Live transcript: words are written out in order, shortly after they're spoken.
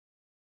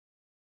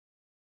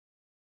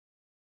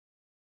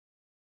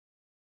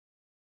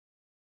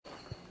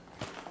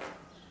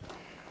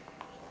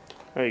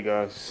Hey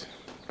guys,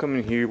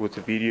 coming here with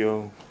a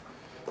video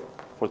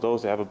for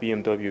those that have a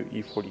BMW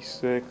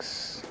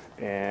E46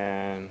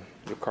 and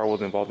your car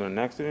was involved in an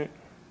accident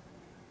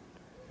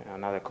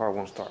and now that car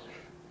won't start.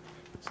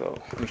 So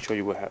let me show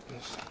you what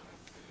happens.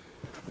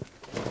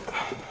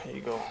 Here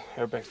you go,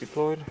 airbags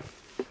deployed.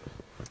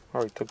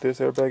 Already took this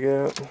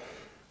airbag out.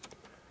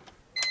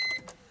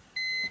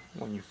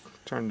 When you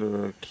turn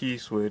the key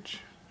switch,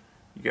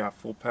 you got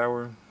full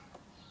power,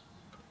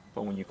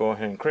 but when you go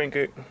ahead and crank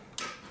it,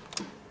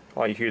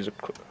 all you hear is a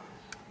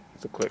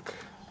click.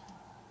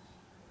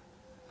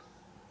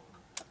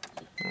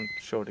 I'll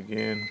show it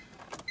again.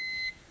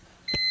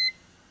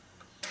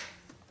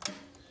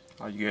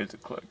 All you get is a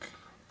click.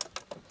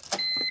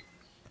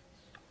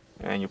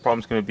 And your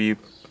problem's going to be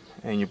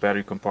in your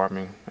battery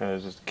compartment,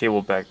 as this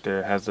cable back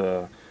there has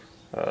a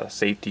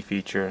safety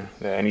feature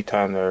that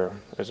anytime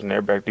there's an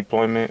airbag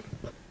deployment,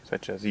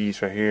 such as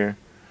these right here,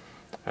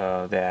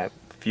 that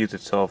fuse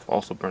itself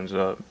also burns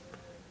up.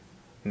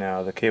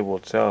 Now the cable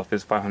itself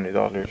is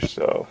 $500,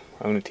 so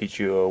I'm going to teach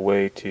you a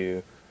way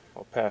to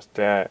pass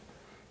that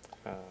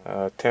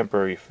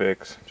temporary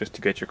fix just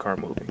to get your car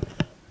moving.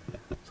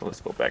 So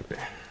let's go back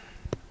there.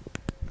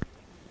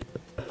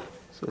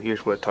 So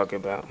here's what I'm talking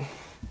about.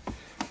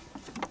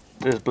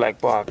 This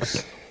black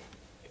box,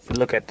 if you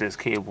look at this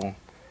cable,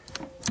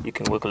 you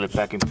can wiggle it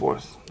back and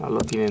forth. Now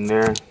looking in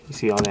there, you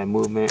see all that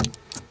movement.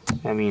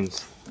 That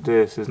means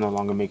this is no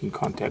longer making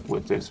contact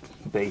with this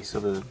base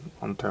of the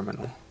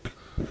terminal.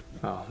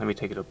 Oh, let me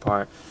take it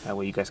apart, that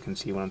way you guys can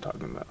see what I'm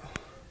talking about.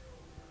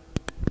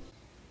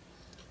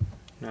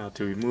 Now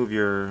to remove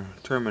your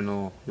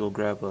terminal, you'll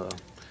grab a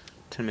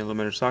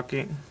 10mm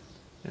socket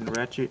and a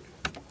ratchet.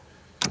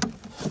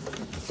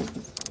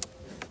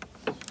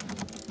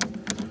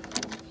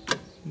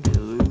 Get it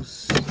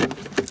loose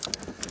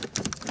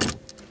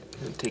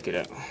and take it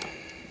out.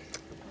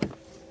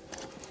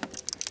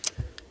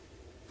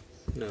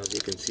 Now as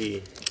you can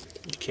see,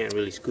 you can't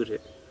really scoot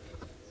it.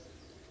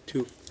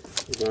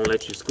 It won't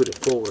let you scoot it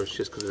forward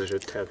just because there's a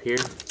tab here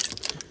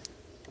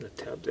and a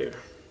tab there.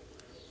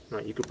 Now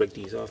you could break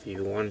these off if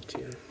you wanted to.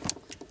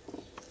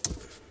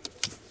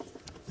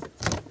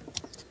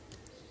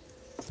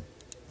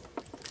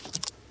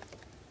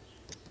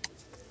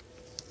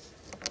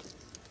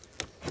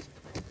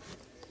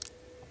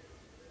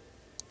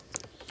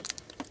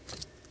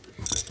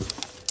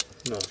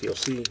 Now if you'll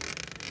see,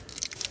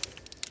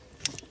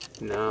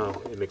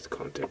 now it makes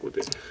contact with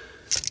it.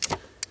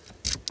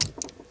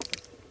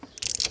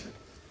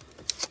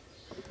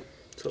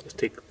 So let's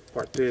take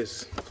apart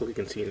this so we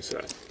can see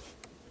inside.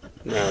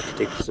 Now to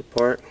take this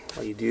apart,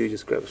 all you do is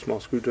just grab a small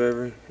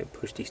screwdriver and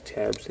push these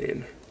tabs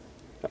in,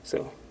 like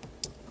so.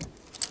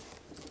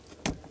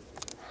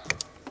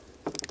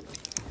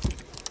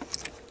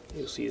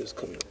 You'll see this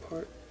coming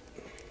apart.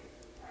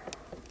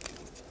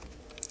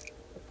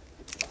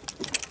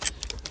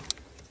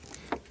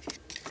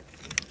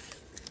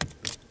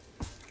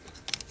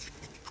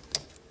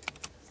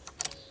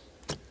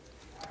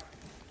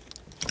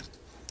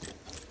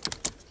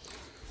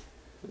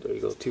 There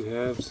you go, two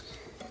halves.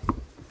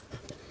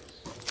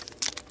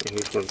 And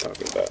here's what I'm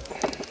talking about.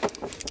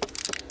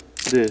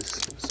 This is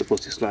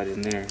supposed to slide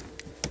in there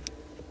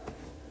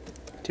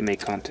to make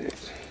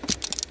contact.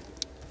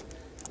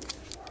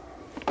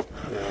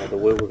 Now the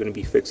way we're going to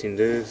be fixing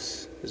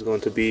this is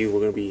going to be,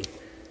 we're going to be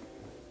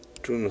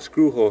drilling a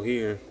screw hole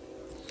here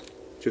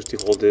just to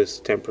hold this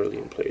temporarily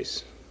in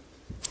place.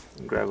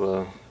 Grab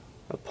a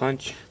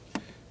punch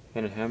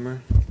and a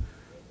hammer.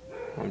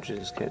 I'm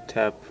just going to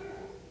tap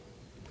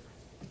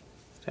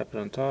it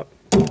on top.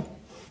 There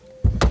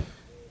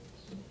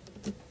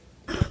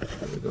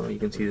we go, you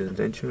can see the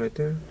indentation right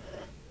there.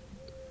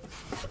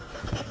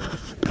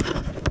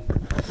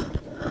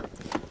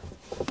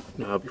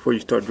 Now before you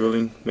start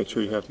drilling, make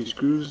sure you have these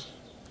screws.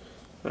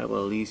 That way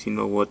at least you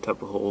know what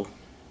type of hole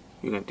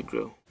you're going to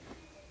drill.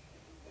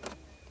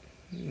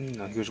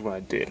 Now here's what I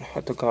did.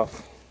 I took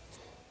off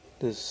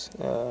this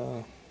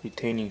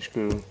retaining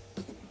screw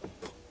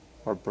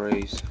or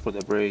brace for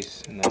the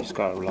brace, and I just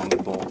got a longer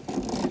bolt.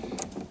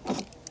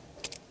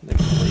 Then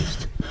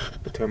placed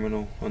the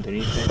terminal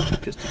underneath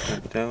it just to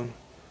clamp it down.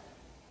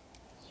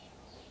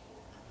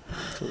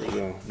 So there you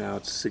go. Now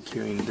it's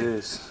securing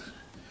this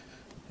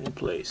in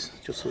place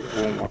just so it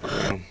won't walk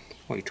around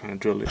while you're trying to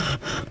drill it.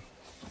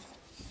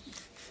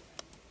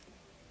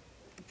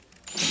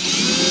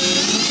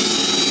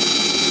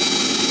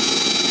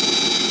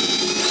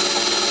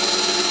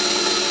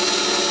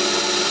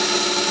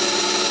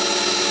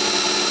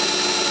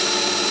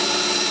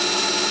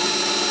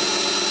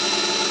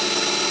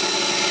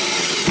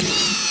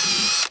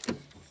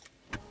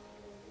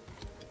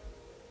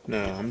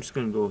 Now I'm just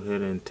going to go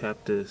ahead and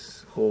tap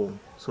this hole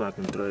so I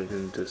can thread it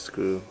into the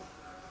screw.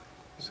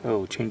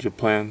 So change your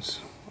plans.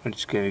 I'm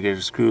just going to get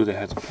a screw that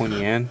has a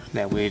pointy end.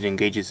 That way it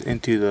engages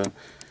into the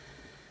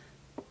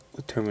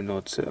terminal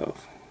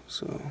itself.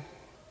 So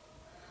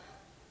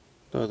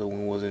the other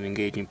one wasn't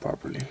engaging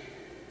properly.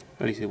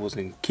 At least it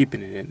wasn't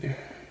keeping it in there.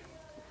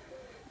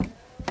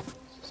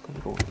 Just going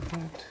to go with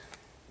that.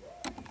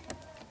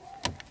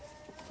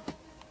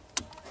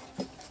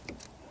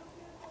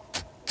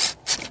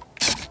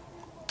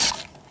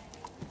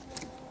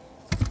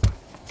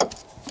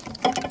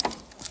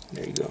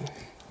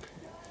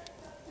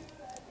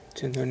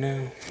 It's in there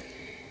now.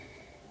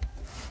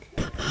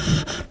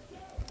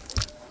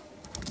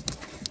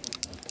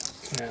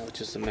 Now it's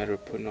just a matter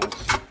of putting all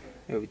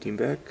everything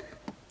back.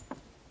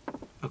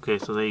 Okay,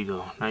 so there you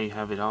go. Now you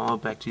have it all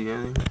back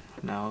together.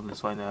 Now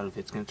let's find out if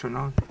it's gonna turn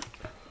on.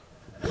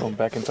 Going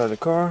back inside the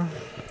car.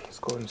 Let's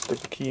go ahead and stick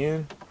the key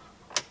in.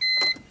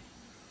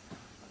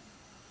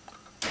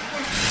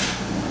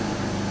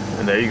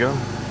 And there you go.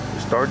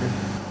 It's starting.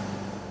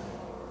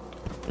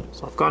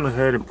 So I've gone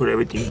ahead and put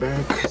everything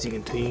back. As you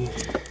can see,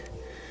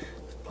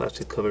 the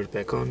plastic cover is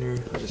back on there.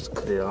 I just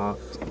cut it off.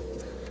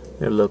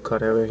 There's a little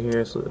cutout right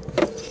here, so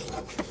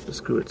the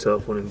screw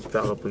itself wouldn't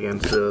foul up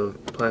against the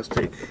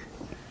plastic.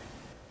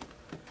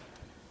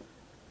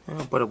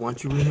 Yeah, but I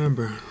want you to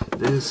remember,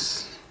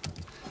 this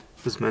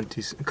is meant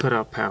to cut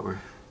out power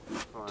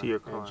to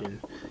your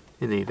engine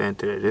in the event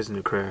that it isn't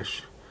a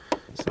crash.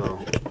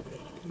 So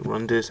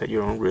run this at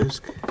your own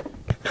risk.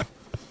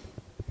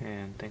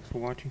 And thanks for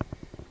watching.